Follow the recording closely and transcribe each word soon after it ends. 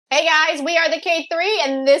Hey guys, we are the KThree,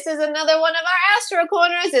 and this is another one of our Astro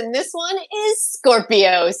Corners, and this one is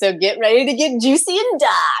Scorpio. So get ready to get juicy and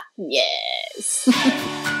dark. Yes.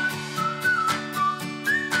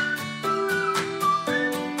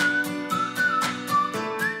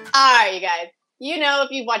 All right, you guys. You know,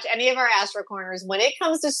 if you've watched any of our Astro Corners, when it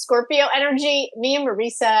comes to Scorpio energy, me and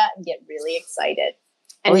Marisa get really excited.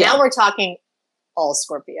 And now we're talking all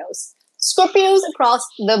Scorpios. Scorpios across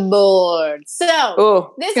the board.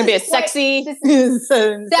 So this is going to be a sexy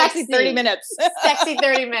 30 minutes. Sexy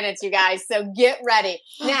 30 minutes, you guys. So get ready.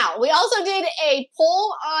 Now, we also did a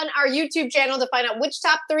poll on our YouTube channel to find out which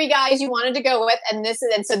top 3 guys you wanted to go with. And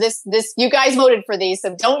so you guys voted for these.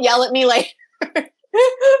 So don't yell at me later.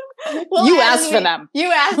 You asked for them.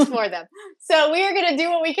 You asked for them. So we are going to do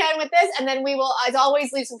what we can with this, and then we will, as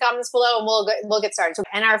always, leave some comments below, and we'll get started.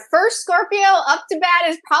 And our first Scorpio up to bat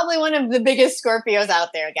is probably one of the biggest Scorpios out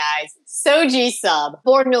there, guys. Soji Sub,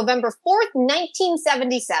 born November 4th,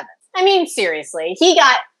 1977. I mean, seriously, he's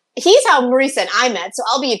how Marisa and I met, so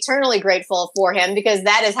I'll be eternally grateful for him because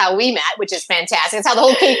that is how we met, which is fantastic. That's how the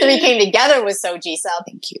whole KThree came together with Soji Sub.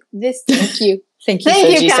 Thank you. Thank you. Thank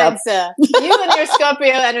you, Kansa. You and your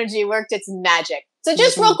Scorpio energy worked its magic. So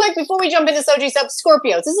just real quick, before we jump into Soji Sub,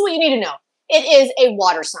 Scorpios, this is what you need to know. It is a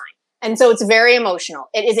water sign. And so it's very emotional.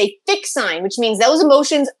 It is a fixed sign, which means those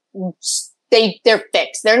emotions, they're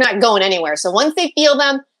fixed. They're not going anywhere. So once they feel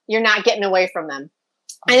them, you're not getting away from them.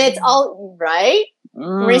 And it's all, right?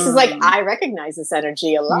 Marisa's like, I recognize this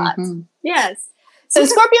energy a lot. Yes. So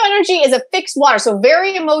Scorpio energy is a fixed water, so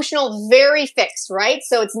very emotional, very fixed, right?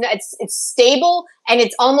 So it's stable and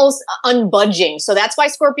it's almost unbudging. So that's why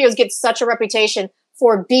Scorpios get such a reputation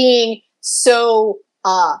for being so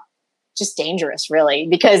just dangerous, really,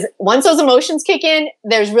 because once those emotions kick in,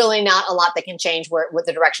 there's really not a lot that can change what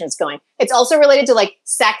the direction it's going. It's also related to like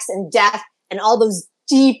sex and death and all those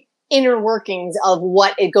deep inner workings of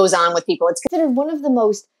what it goes on with people. It's considered one of the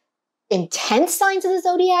most intense signs of the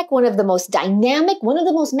zodiac, one of the most dynamic, one of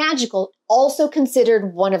the most magical, also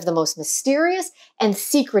considered one of the most mysterious and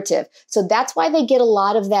secretive. So that's why they get a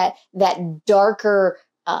lot of that darker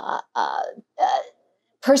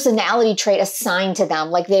personality trait assigned to them.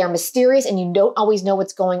 Like they are mysterious and you don't always know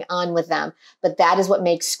what's going on with them. But that is what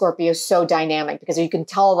makes Scorpio so dynamic, because you can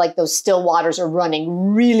tell like those still waters are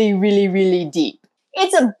running really, really, really deep.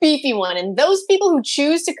 It's a beefy one. And those people who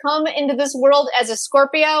choose to come into this world as a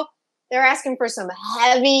Scorpio, they're asking for some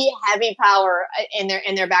heavy, heavy power in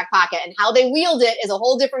their back pocket. And how they wield it is a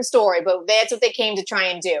whole different story, but that's what they came to try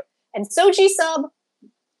and do. And Soji Sub,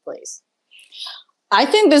 please. I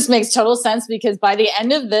think this makes total sense because by the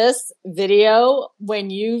end of this video, when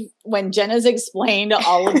Jenn has explained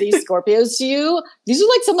all of these Scorpios to you, these are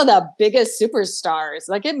like some of the biggest superstars.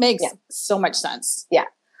 Like it makes so much sense. Yeah.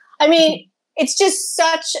 I mean, it's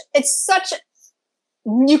such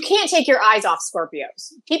you can't take your eyes off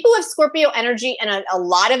Scorpios. People have Scorpio energy and a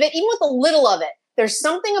lot of it, even with a little of it, there's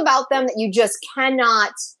something about them that you just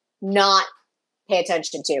cannot not pay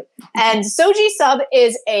attention to. And Soji Sub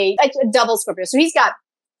is a double Scorpio. So he's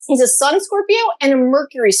a Sun Scorpio and a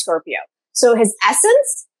Mercury Scorpio. So his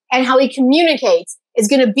essence and how he communicates is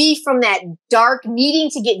going to be from that dark needing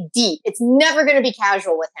to get deep. It's never going to be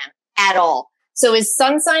casual with him at all. So his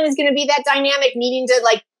sun sign is going to be that dynamic, needing to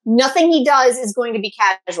like, nothing he does is going to be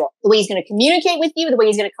casual. The way he's going to communicate with you, the way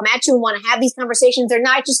he's going to come at you and want to have these conversations, they're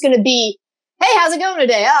not just going to be, hey, how's it going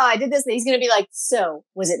today? Oh, I did this. He's going to be like, so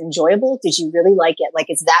was it enjoyable? Did you really like it? Like,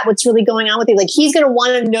 is that what's really going on with you? Like, he's going to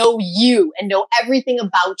want to know you and know everything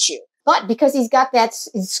about you. But because he's got that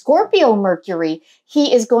Scorpio Mercury,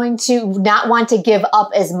 he is going to not want to give up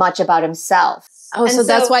as much about himself. Oh, so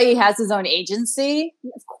that's why he has his own agency?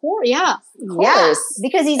 Of course, yeah. Of course. Yeah,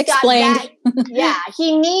 because he's explained. Got that. Yeah,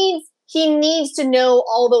 he needs to know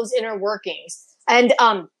all those inner workings. And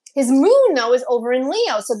his moon, though, is over in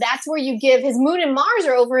Leo. So that's where you give his moon and Mars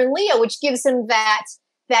are over in Leo, which gives him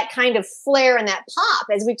that kind of flair and that pop,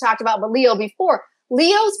 as we've talked about with Leo before. For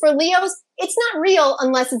Leos, it's not real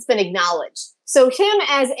unless it's been acknowledged. So him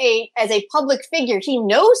as a public figure, he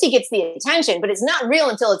knows he gets the attention, but it's not real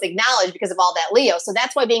until it's acknowledged because of all that Leo. So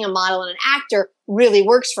that's why being a model and an actor really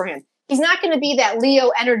works for him. He's not going to be that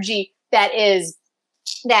Leo energy that is,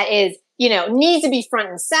 needs to be front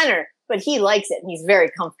and center, but he likes it and he's very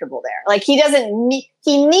comfortable there. Like he needs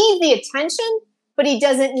the attention, but he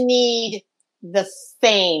doesn't need the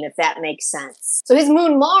fame, if that makes sense. So his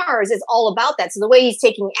moon Mars is all about that. So the way he's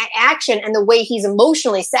taking action and the way he's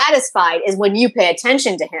emotionally satisfied is when you pay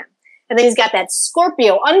attention to him. And then he's got that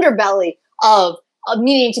Scorpio underbelly of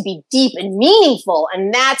needing to be deep and meaningful.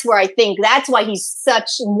 And that's where I think that's why he's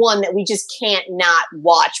such one that we just can't not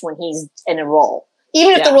watch when he's in a role.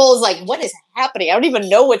 Even if the role is like, what is happening? I don't even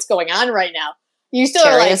know what's going on right now. You still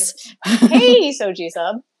Curious. are like, hey, Soji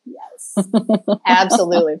sub. Yes,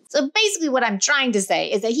 absolutely. So basically what I'm trying to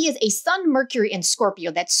say is that he is a Sun Mercury in Scorpio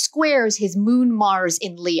that squares his Moon Mars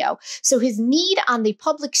in Leo. So his need on the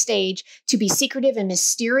public stage to be secretive and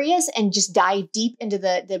mysterious and just dive deep into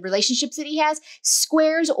the relationships that he has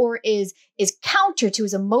squares or is counter to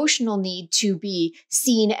his emotional need to be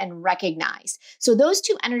seen and recognized. So those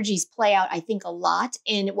two energies play out, I think, a lot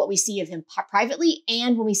in what we see of him privately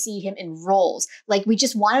and when we see him in roles. Like we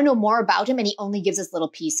just want to know more about him and he only gives us little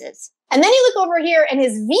pieces. And then you look over here and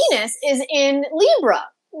his Venus is in Libra.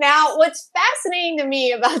 Now, what's fascinating to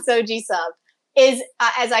me about Soji sub is,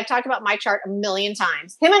 as I've talked about my chart a million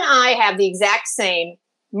times, him and I have the exact same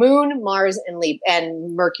Moon, Mars,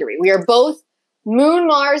 and Mercury. We are both Moon,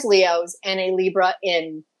 Mars, Leos, and a Libra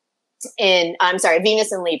Venus in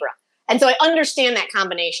Libra. And so I understand that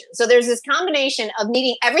combination. So there's this combination of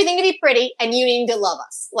needing everything to be pretty and you needing to love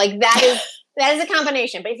us. Like that is a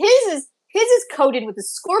combination. But his is coded with the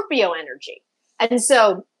Scorpio energy. And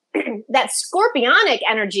so that scorpionic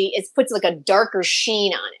energy puts like a darker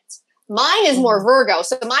sheen on it. Mine is more Virgo.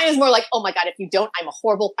 So mine is more like, oh my God, if you don't, I'm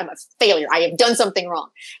a failure. I have done something wrong.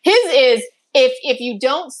 His is, if you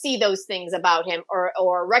don't see those things about him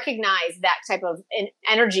or recognize that type of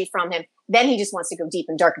energy from him, then he just wants to go deep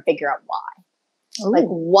and dark and figure out why. Ooh. Like,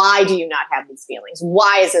 why do you not have these feelings?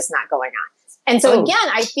 Why is this not going on? And so again,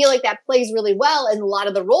 I feel like that plays really well in a lot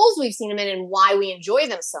of the roles we've seen him in and why we enjoy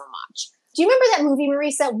them so much. Do you remember that movie,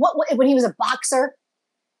 Marisa? What when he was a boxer?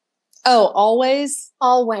 Oh, Always?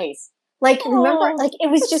 Always. Like, remember? Like,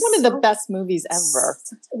 it was just one of the best movies ever.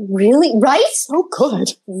 Really? Right? So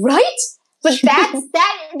good. Right? But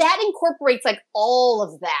that incorporates like all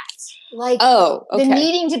of that. Like the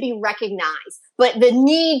needing to be recognized, but the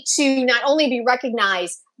need to not only be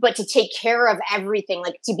recognized, but to take care of everything,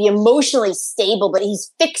 like to be emotionally stable, but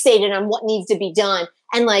he's fixated on what needs to be done.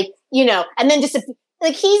 And like, you know, and then just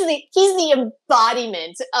like he's the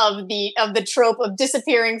embodiment of the trope of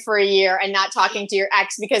disappearing for a year and not talking to your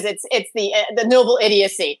ex because it's the noble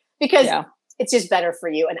idiocy because it's just better for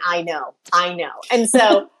you. And I know. And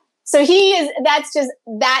so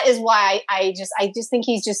that is why I just think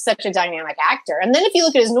he's just such a dynamic actor. And then if you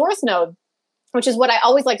look at his North Node, which is what I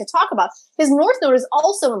always like to talk about, his North Node is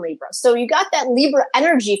also in Libra. So you got that Libra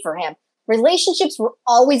energy for him. Relationships were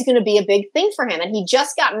always going to be a big thing for him. And he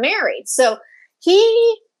just got married. So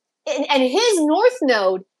and his North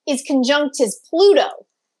Node is conjunct his Pluto.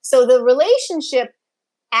 So the relationship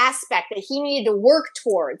aspect that he needed to work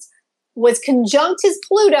towards was conjunct his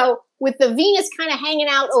Pluto with the Venus kind of hanging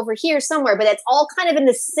out over here somewhere, but that's all kind of in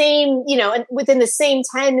the same, you know, within the same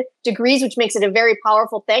 10 degrees, which makes it a very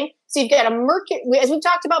powerful thing. So you've got a Mercury, as we've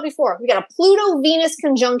talked about before, we've got a Pluto-Venus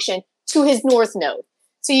conjunction to his North Node.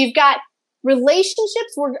 So you've got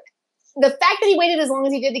relationships where the fact that he waited as long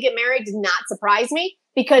as he did to get married did not surprise me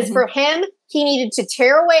because for him, he needed to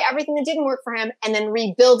tear away everything that didn't work for him and then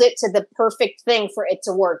rebuild it to the perfect thing for it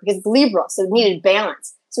to work because it's Libra, so it needed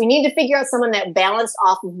balance. So we need to figure out someone that balanced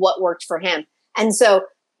off of what worked for him. And so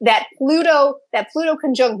that Pluto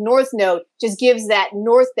conjunct North Node just gives that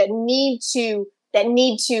need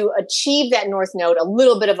to achieve that North Node a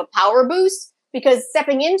little bit of a power boost because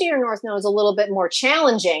stepping into your North Node is a little bit more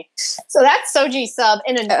challenging. So that's Soji sub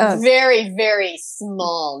in a very, very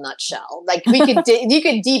small nutshell. Like you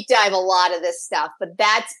could deep dive a lot of this stuff, but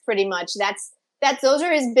that's pretty much, those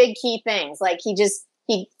are his big key things. Like he's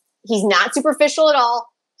not superficial at all.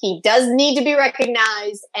 He does need to be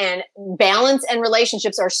recognized, and balance and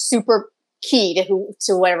relationships are super key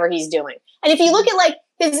to whatever he's doing. And if you look at like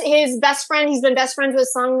his best friend, he's been best friends with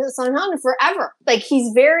Sung Hun forever. Like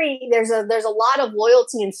there's a lot of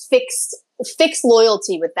loyalty and fixed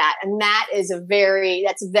loyalty with that, and that's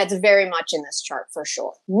very much in this chart for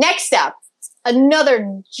sure. Next up,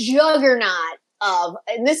 another juggernaut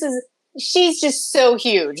she's just so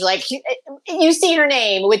huge. Like you see her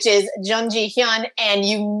name, which is Jun Ji Hyun, and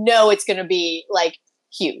you know it's going to be like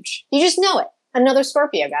huge. You just know it. Another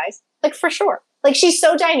Scorpio, guys. Like for sure. Like she's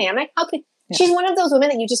so dynamic. She's one of those women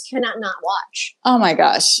that you just cannot not watch. Oh my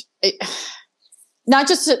gosh. Not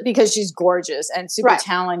just because she's gorgeous and super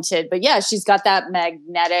talented, but yeah, she's got that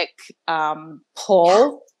magnetic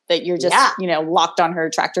pull that you're just, locked on her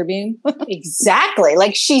tractor beam. Exactly.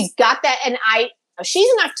 Like she's got that. And she's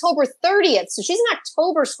an October 30th. So she's an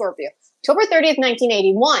October Scorpio, October 30th,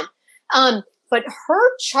 1981. But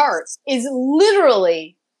her chart is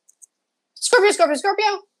literally Scorpio, Scorpio,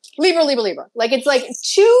 Scorpio, Libra, Libra, Libra. Like it's like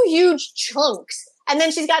two huge chunks. And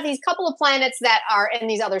then she's got these couple of planets that are in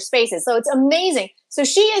these other spaces. So it's amazing. So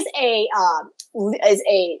she is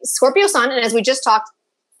a Scorpio sun, and as we just talked,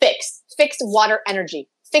 fixed water energy,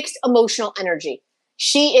 fixed emotional energy.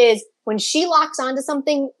 She is, when she locks onto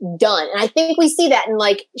something, done. And I think we see that in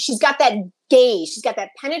like, she's got that gaze. She's got that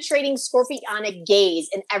penetrating scorpionic gaze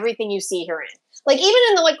in everything you see her in. Like even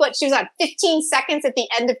in the, like what she was on 15 seconds at the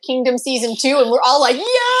end of Kingdom season 2. And we're all like, yeah,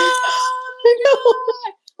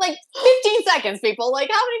 like 15 seconds, people. Like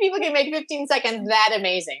how many people can make 15 seconds that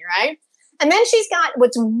amazing, right? And then she's got,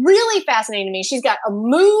 what's really fascinating to me, she's got a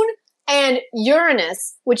moon and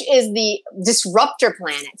Uranus, which is the disruptor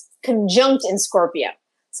planet, conjunct in Scorpio.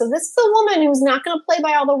 So this is a woman who's not going to play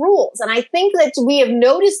by all the rules. And I think that we have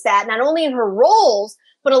noticed that not only in her roles,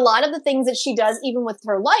 but a lot of the things that she does, even with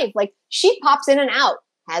her life, like she pops in and out,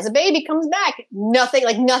 has a baby, comes back, nothing,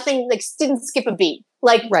 like didn't skip a beat.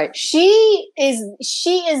 Like right. She is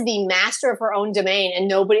the master of her own domain,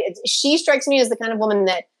 and she strikes me as the kind of woman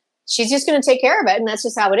that she's just going to take care of it. And that's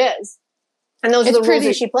just how it is. And those are the rules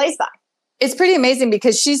that she plays by. It's pretty amazing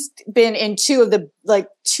because she's been in two of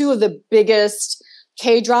the biggest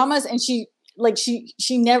K-dramas, and she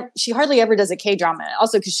hardly ever does a K-drama.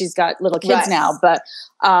 Also because she's got little kids now, but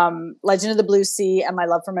Legend of the Blue Sea and My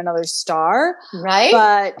Love from Another Star. Right.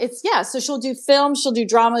 But so she'll do film, she'll do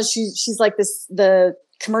dramas. She's like the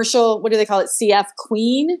commercial, what do they call it? CF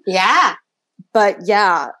queen. Yeah. But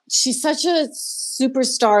yeah, she's such a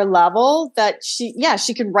superstar level that she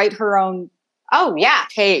can write her own. Oh yeah.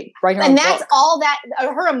 Hey, write her own and that's book. all that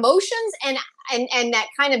her emotions and that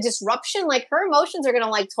kind of disruption, like her emotions are going to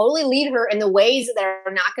like totally lead her in the ways that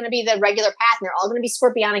are not going to be the regular path. And they're all going to be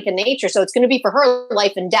scorpionic in nature. So it's going to be for her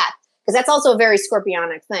life and death, because that's also a very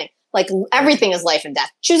scorpionic thing. Like everything is life and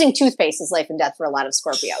death. Choosing toothpaste is life and death for a lot of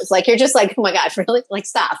Scorpios. Like you're just like, oh my gosh, really? Like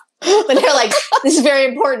stop. But they're like, this is a very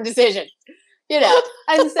important decision,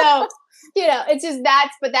 And so, it's just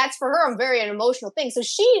that's for her a very an emotional thing. So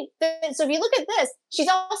if you look at this, she's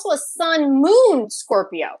also a sun moon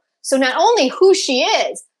Scorpio. So not only who she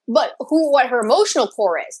is, but what her emotional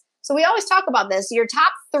core is. So we always talk about this. Your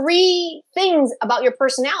top 3 things about your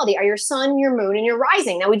personality are your sun, your moon, and your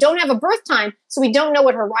rising. Now we don't have a birth time, so we don't know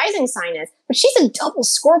what her rising sign is, but she's a double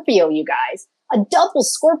Scorpio, you guys, a double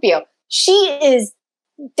Scorpio. She is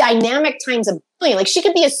dynamic times a billion. Like she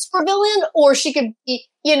could be a super villain, or she could be,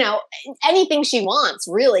 anything she wants,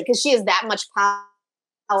 really, because she has that much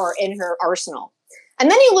power in her arsenal. And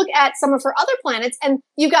then you look at some of her other planets, and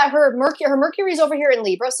you got her Mercury. Her Mercury's over here in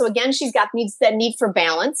Libra, so again, she's got that need for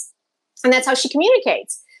balance, and that's how she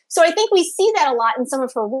communicates. So I think we see that a lot in some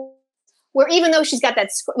of her, where even though she's got that,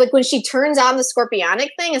 like when she turns on the scorpionic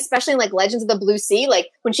thing, especially in like Legends of the Blue Sea, like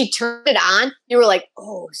when she turned it on, you were like,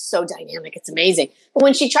 oh, so dynamic. It's amazing. But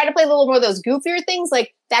when she tried to play a little more of those goofier things,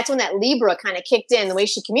 like that's when that Libra kind of kicked in, the way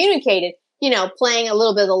she communicated, playing a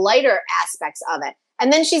little bit of the lighter aspects of it.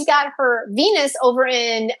 And then she's got her Venus over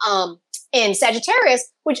in Sagittarius,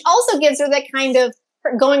 which also gives her that kind of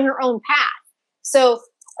going her own path. So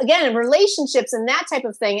again, in relationships and that type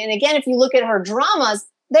of thing. And again, if you look at her dramas,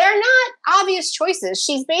 they're not obvious choices.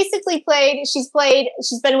 She's basically she's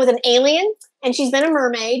been with an alien, and she's been a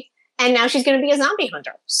mermaid, and now she's going to be a zombie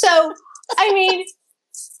hunter. So, I mean,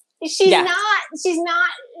 she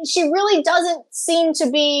really doesn't seem to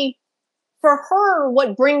be, for her,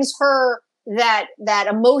 what brings her that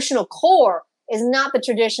emotional core is not the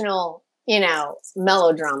traditional,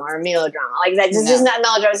 melodrama or melodrama. Like that's just not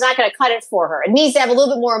melodrama. It's not going to cut it for her. It needs to have a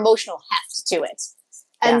little bit more emotional heft to it.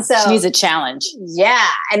 And so she needs a challenge. Yeah.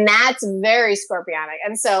 And that's very scorpionic.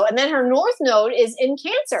 And then her north node is in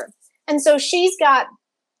Cancer. And so she's got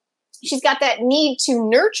that need to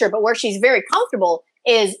nurture, but where she's very comfortable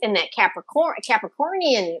is in that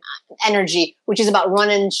Capricornian energy, which is about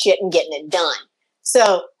running shit and getting it done.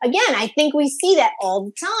 So again, I think we see that all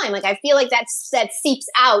the time. Like I feel like that seeps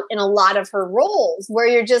out in a lot of her roles, where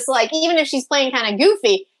you're just like, even if she's playing kind of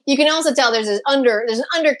goofy, you can also tell there's an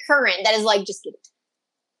undercurrent that is like, just get it.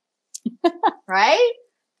 Right?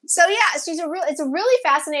 So yeah, it's a really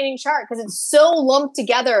fascinating chart because it's so lumped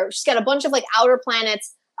together. She's got a bunch of like outer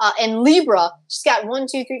planets in Libra. She's got 1,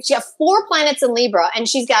 2, 3. She got 4 planets in Libra, and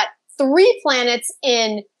she's got 3 planets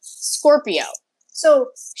in Scorpio.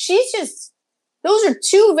 So those are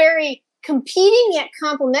 2 very competing yet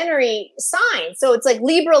complementary signs. So it's like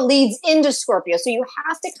Libra leads into Scorpio. So you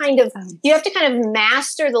have to kind of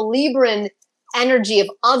master the Libran energy of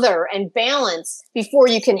other and balance before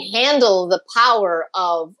you can handle the power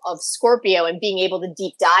of Scorpio and being able to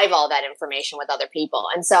deep dive all that information with other people.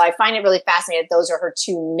 And so I find it really fascinating that those are her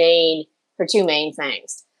two main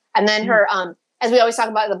things. And then her, as we always talk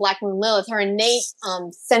about the Black Moon Lilith, her innate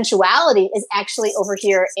sensuality is actually over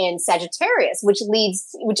here in Sagittarius,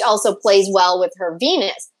 which also plays well with her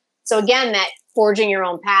Venus. So again, that forging your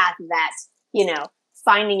own path, that, you know,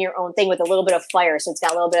 finding your own thing with a little bit of flair. So it's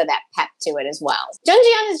got a little bit of that pep to it as well. Jun Ji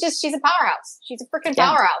Hyun is she's a powerhouse. She's a freaking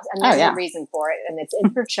powerhouse. And there's a reason for it. And it's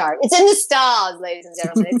in her chart. It's in the stars, ladies and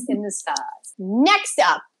gentlemen. It's in the stars. Next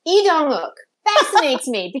up, DongWook. Fascinates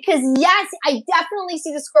me because yes, I definitely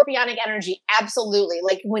see the Scorpionic energy. Absolutely.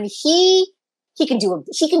 Like when he can do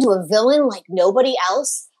a villain like nobody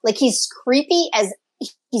else. Like he's creepy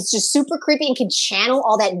he's just super creepy and can channel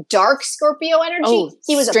all that dark Scorpio energy. Oh,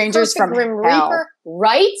 he was Strangers a perfect from Grim Hell. Reaper,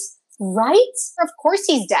 right? Right? Of course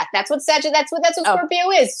he's death. That's what Scorpio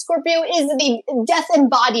is. Scorpio is the death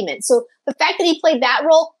embodiment. So the fact that he played that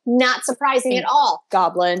role, not surprising at all.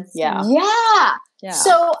 Goblin. Yeah. Yeah.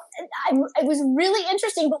 So it was really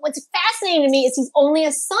interesting. But what's fascinating to me is he's only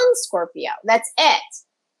a sun Scorpio. That's it.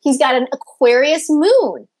 He's got an Aquarius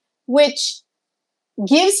moon, which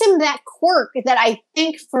gives him that quirk that I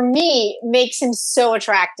think for me makes him so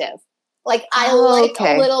attractive. Like I like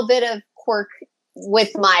a little bit of quirk with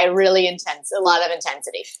my really a lot of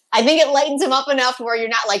intensity. I think it lightens him up enough where you're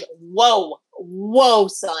not like, whoa,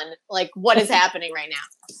 son. Like what is happening right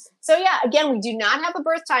now? So yeah, again, we do not have a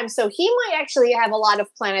birth time. So he might actually have a lot of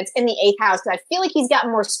planets in the 8th house because I feel like he's got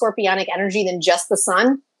more Scorpionic energy than just the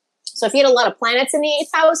sun. So if he had a lot of planets in the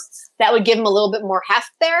 8th house, that would give him a little bit more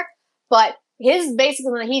heft there. But he's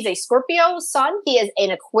a Scorpio sun. He is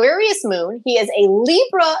an Aquarius moon. He is a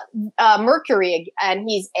Libra Mercury, and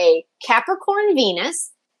he's a Capricorn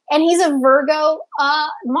Venus, and he's a Virgo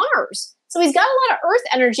Mars. So he's got a lot of Earth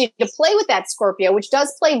energy to play with that Scorpio, which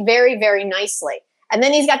does play very, very nicely. And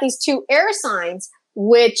then he's got these 2 air signs,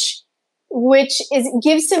 which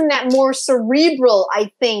gives him that more cerebral,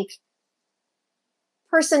 I think,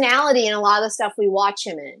 personality in a lot of the stuff we watch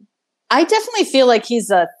him in. I definitely feel like he's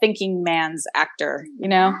a thinking man's actor, you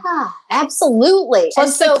know? Yeah, absolutely.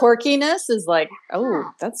 Plus the quirkiness is like,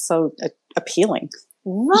 that's so appealing.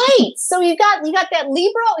 Right. So you got that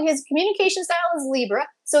Libra, his communication style is Libra.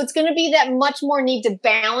 So it's going to be that much more need to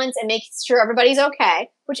balance and make sure everybody's okay,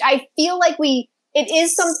 which I feel like it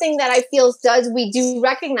is something that I feel we do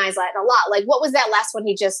recognize that a lot. Like what was that last one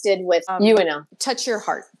he just did with Touch Your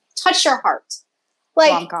Heart. Touch Your Heart.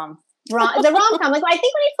 Like rom-com. The rom-com. Like I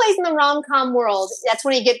think when he plays in the rom-com world, that's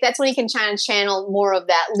when he can try and channel more of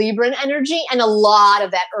that Libran energy and a lot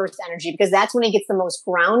of that Earth energy, because that's when he gets the most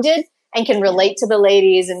grounded and can relate to the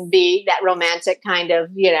ladies and be that romantic kind of,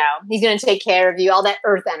 you know, he's going to take care of you, all that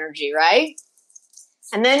Earth energy, right?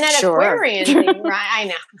 And then that Aquarian thing, right? I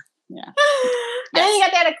know. Yeah. And then you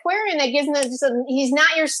got that Aquarian that gives him he's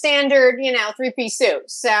not your standard, you know, 3-piece suit.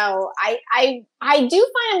 So I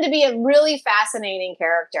do find him to be a really fascinating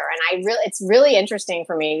character. And it's really interesting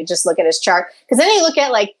for me to just look at his chart. Because then you look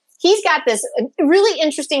at he's got this really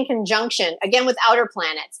interesting conjunction, again, with outer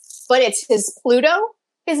planets. But it's his Pluto,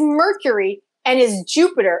 his Mercury, and his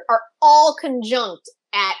Jupiter are all conjunct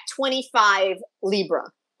at 25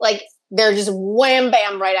 Libra. Like they're just wham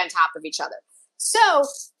bam right on top of each other. So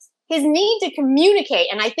his need to communicate,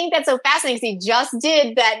 and I think that's so fascinating because he just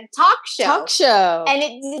did that talk show. And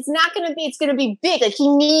it's going to be big. Like he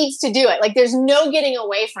needs to do it. Like there's no getting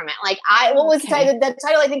away from it. Like what was the title? The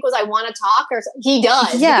title I think was I Want to Talk, or he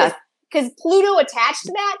does. Yeah. Because Pluto attached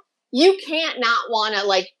to that, you can't not want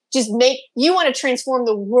to you want to transform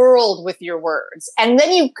the world with your words. And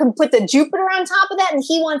then you can put the Jupiter on top of that, and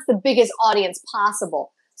he wants the biggest audience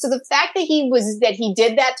possible. So the fact that he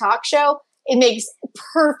did that talk show, it makes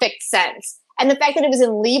perfect sense. And the fact that it was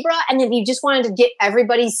in Libra and that he just wanted to get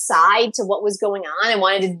everybody's side to what was going on and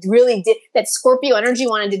wanted to really that Scorpio energy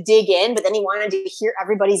wanted to dig in, but then he wanted to hear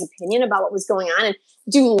everybody's opinion about what was going on and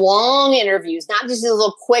do long interviews, not just a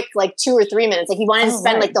little quick, 2 or 3 minutes. Like he wanted to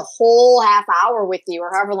spend the whole half hour with you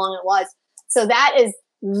or however long it was. So that is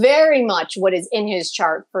very much what is in his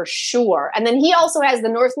chart for sure. And then he also has the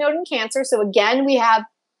North Node in Cancer. So again, we have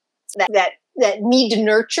that need to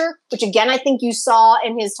nurture, which again, I think you saw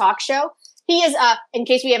in his talk show. He is, in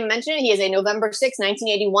case we haven't mentioned it, he is a November 6,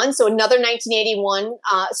 1981. So another 1981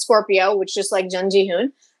 Scorpio, which just like Jun Ji Hyun.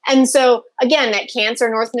 And so again, that Cancer,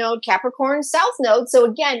 North Node, Capricorn, South Node. So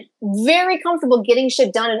again, very comfortable getting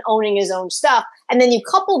shit done and owning his own stuff. And then you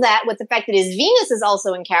couple that with the fact that his Venus is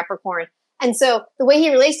also in Capricorn. And so the way he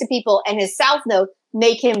relates to people and his South Node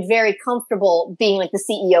make him very comfortable being like the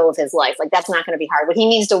CEO of his life. Like that's not going to be hard. What he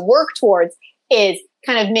needs to work towards is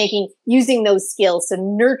kind of using those skills to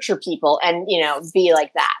nurture people and, be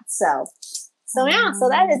like that. So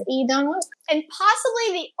that is DongWook. And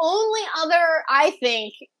possibly the only other, I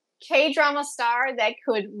think, K-drama star that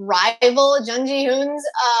could rival Jun Ji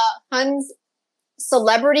Hyun's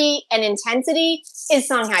celebrity and intensity is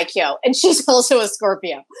Hye Kyo. And she's also a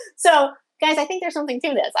Scorpio. So guys, I think there's something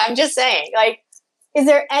to this. I'm just saying, like, is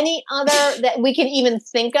there any other that we can even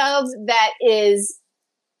think of that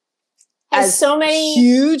has so many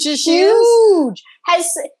huge issues? Huge.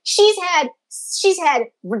 She's had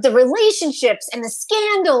the relationships and the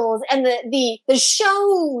scandals and the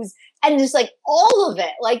shows and just like all of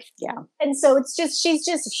it. Like, yeah. And so it's just, she's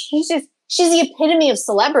the epitome of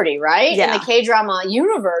celebrity, right? Yeah. In the K-drama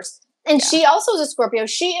universe. And she also is a Scorpio.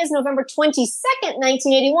 She is November 22nd,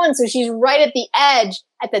 1981. So she's right at the edge,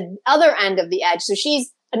 at the other end of the edge. So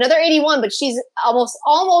she's another 81, but she's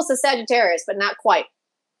almost a Sagittarius, but not quite.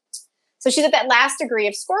 So she's at that last degree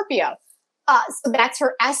of Scorpio. So that's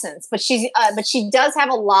her essence, but she does have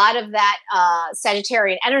a lot of that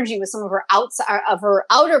Sagittarian energy with some of her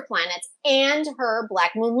outer planets and her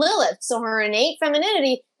Black Moon Lilith. So her innate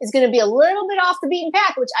femininity is going to be a little bit off the beaten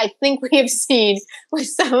path, which I think we have seen with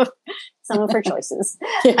some of her choices.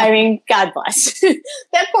 Yeah. I mean, God bless.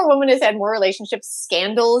 That poor woman has had more relationship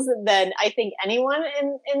scandals than I think anyone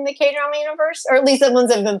in the K-drama universe, or at least the ones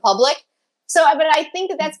that have been public. So, but I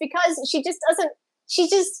think that's because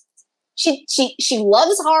she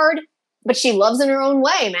loves hard, but she loves in her own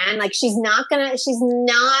way, man. Like she's gonna do it her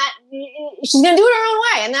own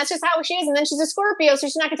way. And that's just how she is. And then she's a Scorpio, so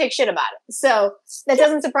she's not gonna take shit about it. So that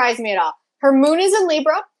doesn't surprise me at all. Her moon is in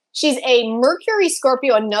Libra. She's a Mercury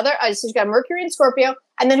Scorpio, so she's got Mercury in Scorpio,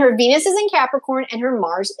 and then her Venus is in Capricorn and her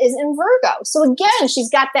Mars is in Virgo. So again, she's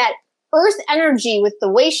got that Earth energy with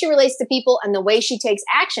the way she relates to people and the way she takes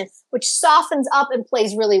action, which softens up and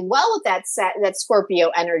plays really well with that Scorpio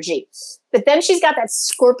energy. But then she's got that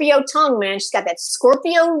Scorpio tongue, man. She's got that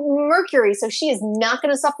Scorpio Mercury. So she is not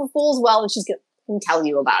going to suffer fools well, and she's going to tell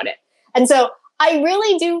you about it. And so I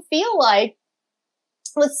really do feel like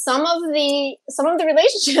with some of the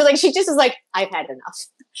relationships, like she just is like, I've had enough.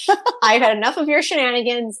 I've had enough of your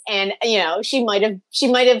shenanigans. And, she might have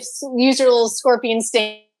used her little scorpion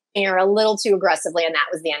sting her a little too aggressively, and that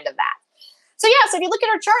was the end of that. So yeah, so if you look at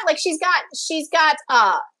her chart, like she's got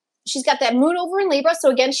that moon over in Libra. So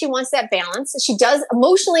again, she wants that balance. She does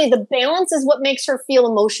emotionally. The balance is what makes her feel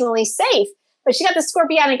emotionally safe. But she got the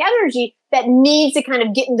scorpionic energy that needs to kind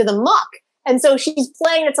of get into the muck. And so she's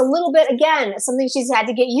playing. It's a little bit, again, something she's had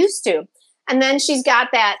to get used to. And then she's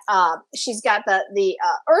got that. She's got the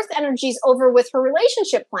Earth energies over with her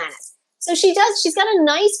relationship planets. So she's got a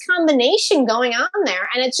nice combination going on there.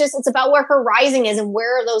 And it's about where her rising is and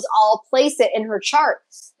where those all place it in her chart,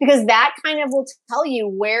 because that kind of will tell you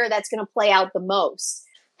where that's going to play out the most.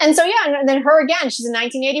 And so, yeah, and then her again, she's in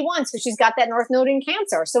 1981. So she's got that North Node in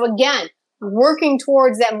Cancer. So again, working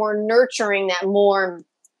towards that more nurturing, that more,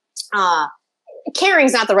 caring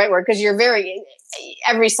is not the right word, because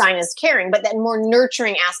every sign is caring, but that more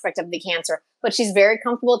nurturing aspect of the Cancer. But she's very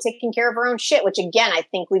comfortable taking care of her own shit, which again, I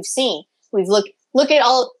think we've seen. We've look at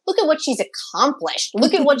what she's accomplished.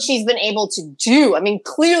 Look at what she's been able to do. I mean,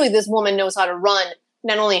 clearly this woman knows how to run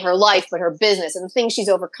not only her life, but her business, and the things she's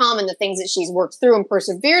overcome and the things that she's worked through and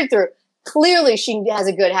persevered through. Clearly she has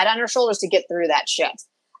a good head on her shoulders to get through that shit.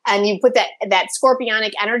 And you put that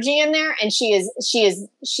scorpionic energy in there, and she's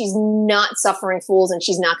not suffering fools, and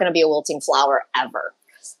she's not going to be a wilting flower ever.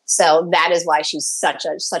 So that is why she's such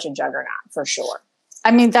a juggernaut for sure. I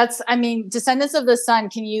mean, Descendants of the Sun.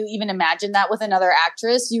 Can you even imagine that with another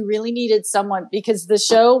actress? You really needed someone, because the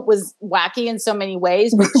show was wacky in so many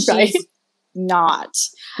ways, but right? She's not.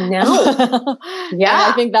 No. Yeah. And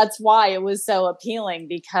I think that's why it was so appealing,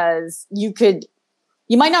 because you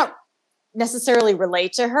might not necessarily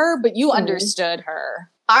relate to her, but you understood her.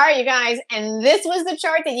 All right, you guys. And this was the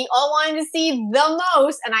chart that you all wanted to see the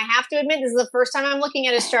most. And I have to admit, this is the first time I'm looking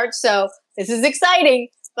at his chart, so this is exciting.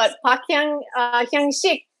 But Hyung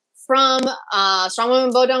Sik from Strong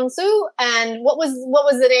Women Bo Dong Soo, and what was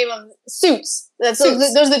the name of Suits? Those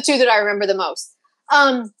are the two that I remember the most.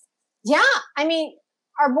 Yeah, I mean,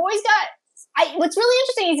 our boy's got. What's really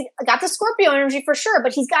interesting, he's got the Scorpio energy for sure,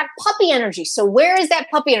 but he's got puppy energy. So where is that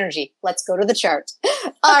puppy energy? Let's go to the chart.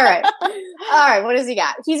 All right, what does he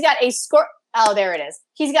got? He's got a Oh, there it is.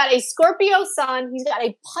 He's got a Scorpio sun. He's got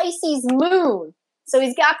a Pisces moon. So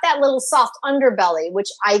he's got that little soft underbelly,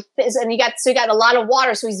 he got a lot of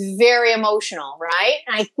water, so he's very emotional, right?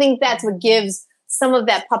 And I think that's what gives some of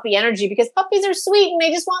that puppy energy, because puppies are sweet and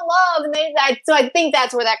they just want love, and so I think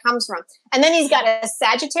that's where that comes from. And then he's got a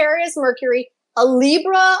Sagittarius Mercury, a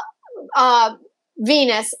Libra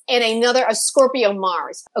Venus, and a Scorpio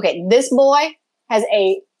Mars. Okay, this boy has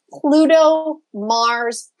a Pluto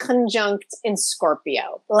Mars conjunct in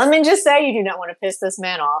Scorpio. Let me just say, you do not want to piss this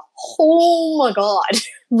man off. Oh my God.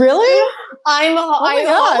 Really? I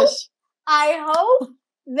hope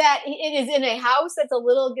that it is in a house that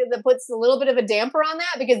puts a little bit of a damper on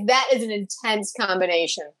that, because that is an intense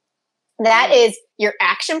combination. That is your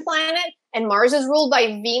action planet, and Mars is ruled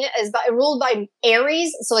by ruled by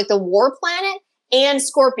Aries, so like the war planet, and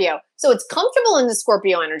Scorpio. So it's comfortable in the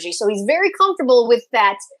Scorpio energy. So he's very comfortable with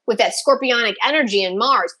that Scorpionic energy in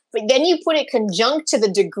Mars. But then you put it conjunct to the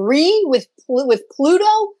degree with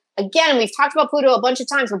Pluto. Again, we've talked about Pluto a bunch of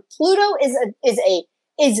times, but Pluto is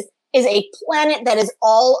a planet that is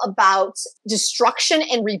all about destruction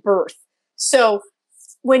and rebirth. So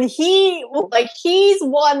when he's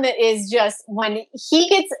one that is just, when he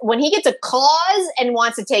gets a cause and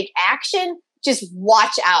wants to take action, just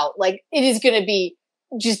watch out. Like, it is going to be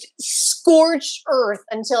just scorched earth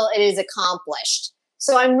until it is accomplished.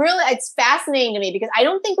 So it's fascinating to me, because I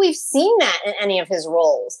don't think we've seen that in any of his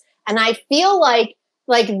roles. And I feel like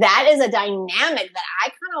that is a dynamic that I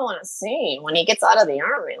kind of want to see when he gets out of the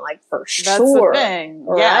army, like, for sure. That's the thing.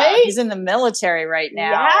 Right? Yeah, he's in the military right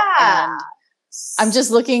now. Yeah. And I'm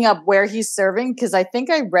just looking up where he's serving, because I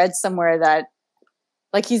think I read somewhere that,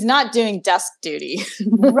 like, he's not doing desk duty.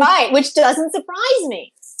 Right, which doesn't surprise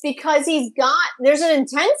me, because there's an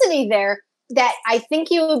intensity there that I think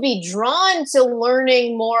he would be drawn to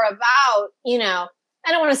learning more about, I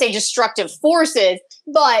don't want to say destructive forces,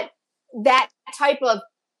 but that type of,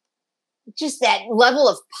 just that level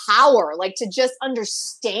of power, like, to just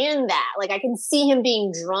understand that. Like, I can see him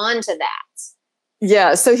being drawn to that.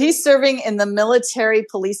 Yeah, so he's serving in the military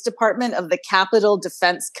police department of the Capitol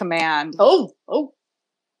Defense Command. Oh,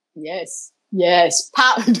 yes.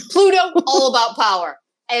 Pluto, all about power.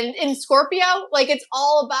 And in Scorpio, like, it's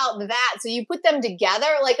all about that. So you put them together,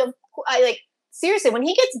 like, seriously, when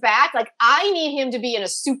he gets back, like, I need him to be in a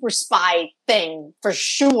super spy thing for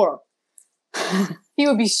sure. He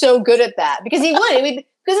would be so good at that, because he would.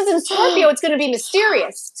 Because it's in Scorpio, it's going to be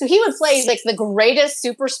mysterious. So he would play, like, the greatest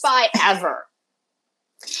super spy ever.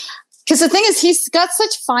 Because the thing is, he's got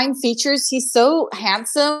such fine features. He's so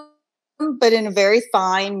handsome, but in a very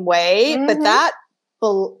fine way. Mm-hmm. But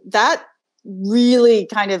that really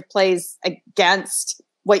kind of plays against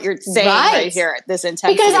what you're saying right here. This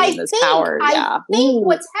intensity and this power. I think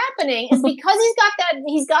what's happening is because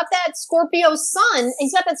he's got that Scorpio sun.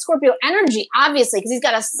 He's got that Scorpio energy, obviously, because he's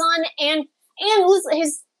got a sun and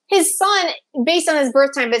his sun based on his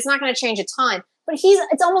birth time, but it's not going to change a ton. But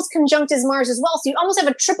it's almost conjunct his Mars as well. So you almost have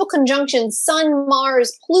a triple conjunction, Sun,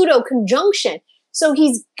 Mars, Pluto conjunction. So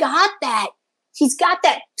he's got that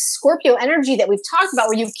Scorpio energy that we've talked about,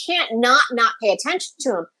 where you can't not pay attention to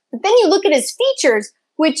him. But then you look at his features,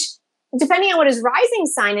 which, depending on what his rising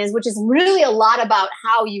sign is, which is really a lot about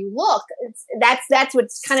how you look. That's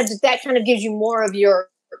what's kind of gives you more of your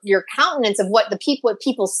countenance of what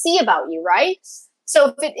people see about you, right?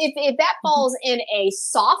 So if that falls in a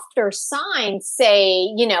softer sign,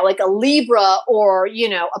 say, like a Libra or,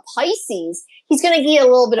 a Pisces, he's going to get a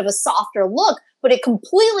little bit of a softer look, but it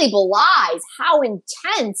completely belies how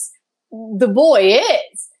intense the boy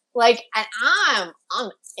is. Like, and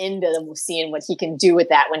I'm into seeing what he can do with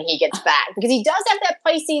that when he gets back, because he does have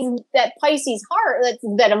that Pisces heart,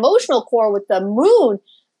 that emotional core with the moon,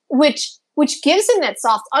 which gives him that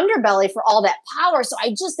soft underbelly for all that power. So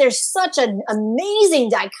there's such an amazing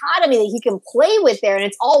dichotomy that he can play with there, and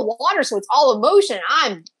it's all water, so it's all emotion.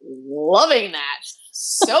 I'm loving that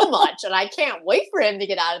so much, and I can't wait for him to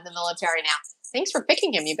get out of the military now. Thanks for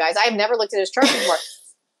picking him, you guys. I have never looked at his chart before.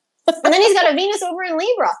 And then he's got a Venus over in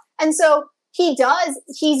Libra. And so he's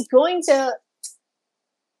going to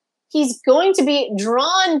be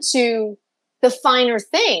drawn to the finer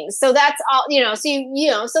things. So that's all,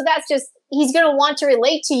 so that's just, he's going to want to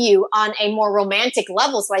relate to you on a more romantic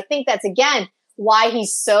level. So I think that's, again, why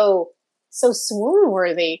he's so swoon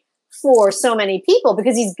worthy for so many people,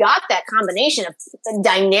 because he's got that combination of the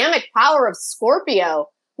dynamic power of Scorpio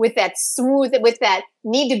with that smooth, with that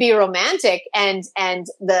need to be romantic, and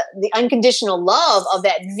the unconditional love of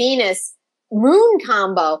that Venus moon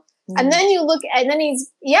combo. And then you look, and then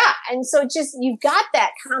and so just, you've got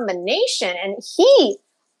that combination, and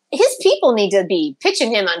his people need to be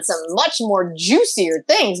pitching him on some much more juicier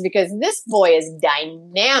things, because this boy is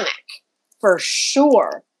dynamic for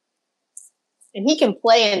sure. And he can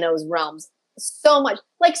play in those realms so much.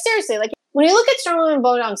 Like, seriously, like, when you look at Strong Woman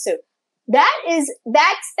Bo Dong-soo,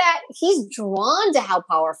 he's drawn to how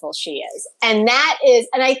powerful she is. And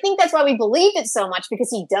I think that's why we believed it so much, because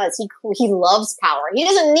he loves power. He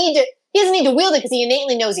doesn't need to wield it, because he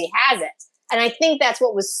innately knows he has it. And I think that's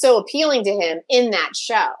what was so appealing to him in that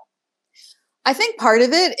show. I think part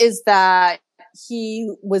of it is that he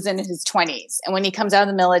was in his 20s, and when he comes out of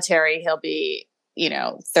the military, he'll be,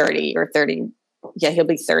 30 or 30. Yeah, he'll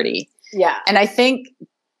be 30. Yeah. And I think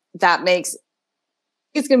that makes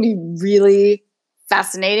it's going to be really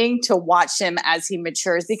fascinating to watch him as he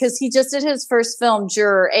matures, because he just did his first film,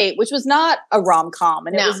 Juror 8, which was not a rom-com,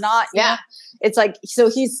 and it was not, you know, it's like, so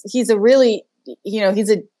he's a really, you know,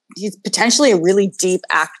 he's potentially a really deep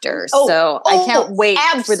actor. So I can't wait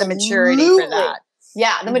for the maturity for that.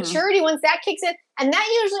 Yeah, the maturity, once that kicks in, and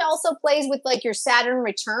that usually also plays with like your Saturn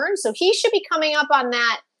return. So he should be coming up on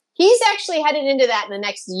that. He's actually headed into that in the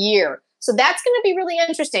next year. So that's going to be really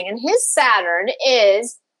interesting. And his Saturn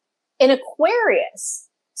is in Aquarius.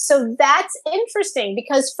 So that's interesting,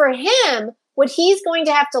 because for him, what he's going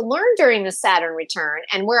to have to learn during the Saturn return,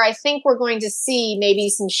 and where I think we're going to see maybe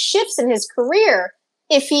some shifts in his career,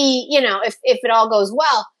 if he, you know, if it all goes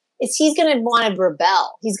well, is he's going to want to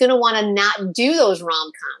rebel. He's going to want to not do those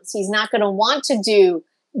rom-coms. He's not going to want to do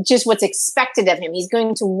just what's expected of him. He's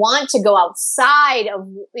going to want to go outside of,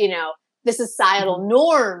 you know, the societal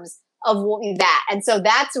norms of that. And so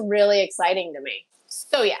that's really exciting to me.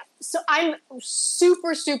 So yeah, so I'm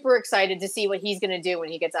super, super excited to see what he's going to do when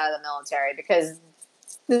he gets out of the military, because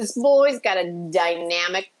this boy's got a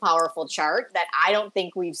dynamic, powerful chart that I don't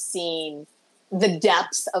think we've seen the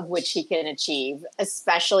depths of which he can achieve,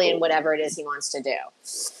 especially in whatever it is he wants to do.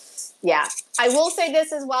 Yeah. I will say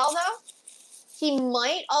this as well, though. He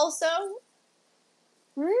might also,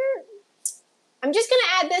 I'm just going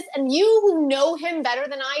to add this, and you who know him better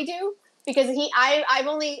than I do, because I've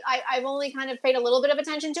only kind of paid a little bit of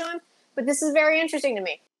attention to him, but this is very interesting to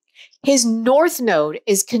me. His North Node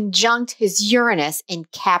is conjunct his Uranus in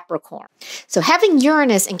Capricorn. So having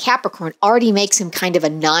Uranus in Capricorn already makes him kind of a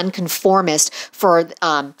nonconformist for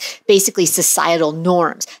basically societal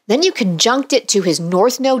norms. Then you conjunct it to his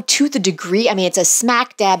North Node to the degree, I mean, it's a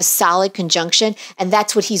smack dab solid conjunction, and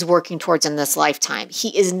that's what he's working towards in this lifetime.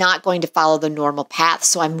 He is not going to follow the normal path,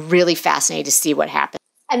 so I'm really fascinated to see what happens.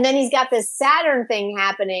 And then he's got this Saturn thing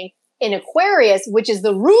happening in Aquarius, which is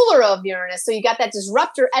the ruler of Uranus. So you got that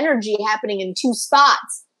disruptor energy happening in 2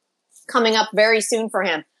 spots coming up very soon for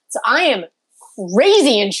him. So I am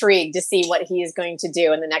crazy intrigued to see what he is going to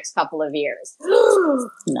do in the next couple of years.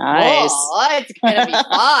 Nice. Oh, it's going to be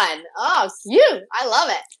fun. Oh, cute. I love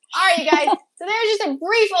it. All right, you guys. So there's just a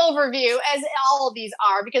brief overview, as all of these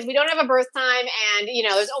are, because we don't have a birth time, and, you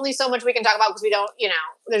know, there's only so much we can talk about, because we don't, you know,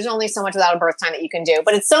 there's only so much without a birth time that you can do.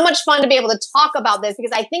 But it's so much fun to be able to talk about this,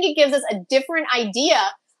 because I think it gives us a different idea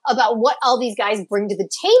about what all these guys bring to the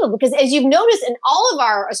table. Because as you've noticed in all of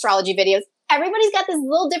our astrology videos, everybody's got this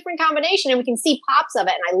little different combination, and we can see pops of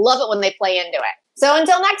it. And I love it when they play into it. So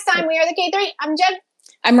until next time, we are the KThree. I'm Jen.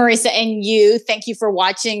 I'm Marisa, and you. Thank you for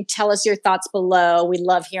watching. Tell us your thoughts below. We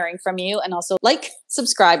love hearing from you. And also like,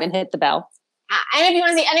 subscribe, and hit the bell. And if you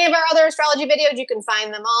want to see any of our other astrology videos, you can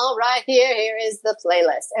find them all right here. Here is the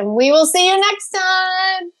playlist. And we will see you next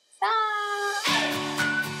time. Bye.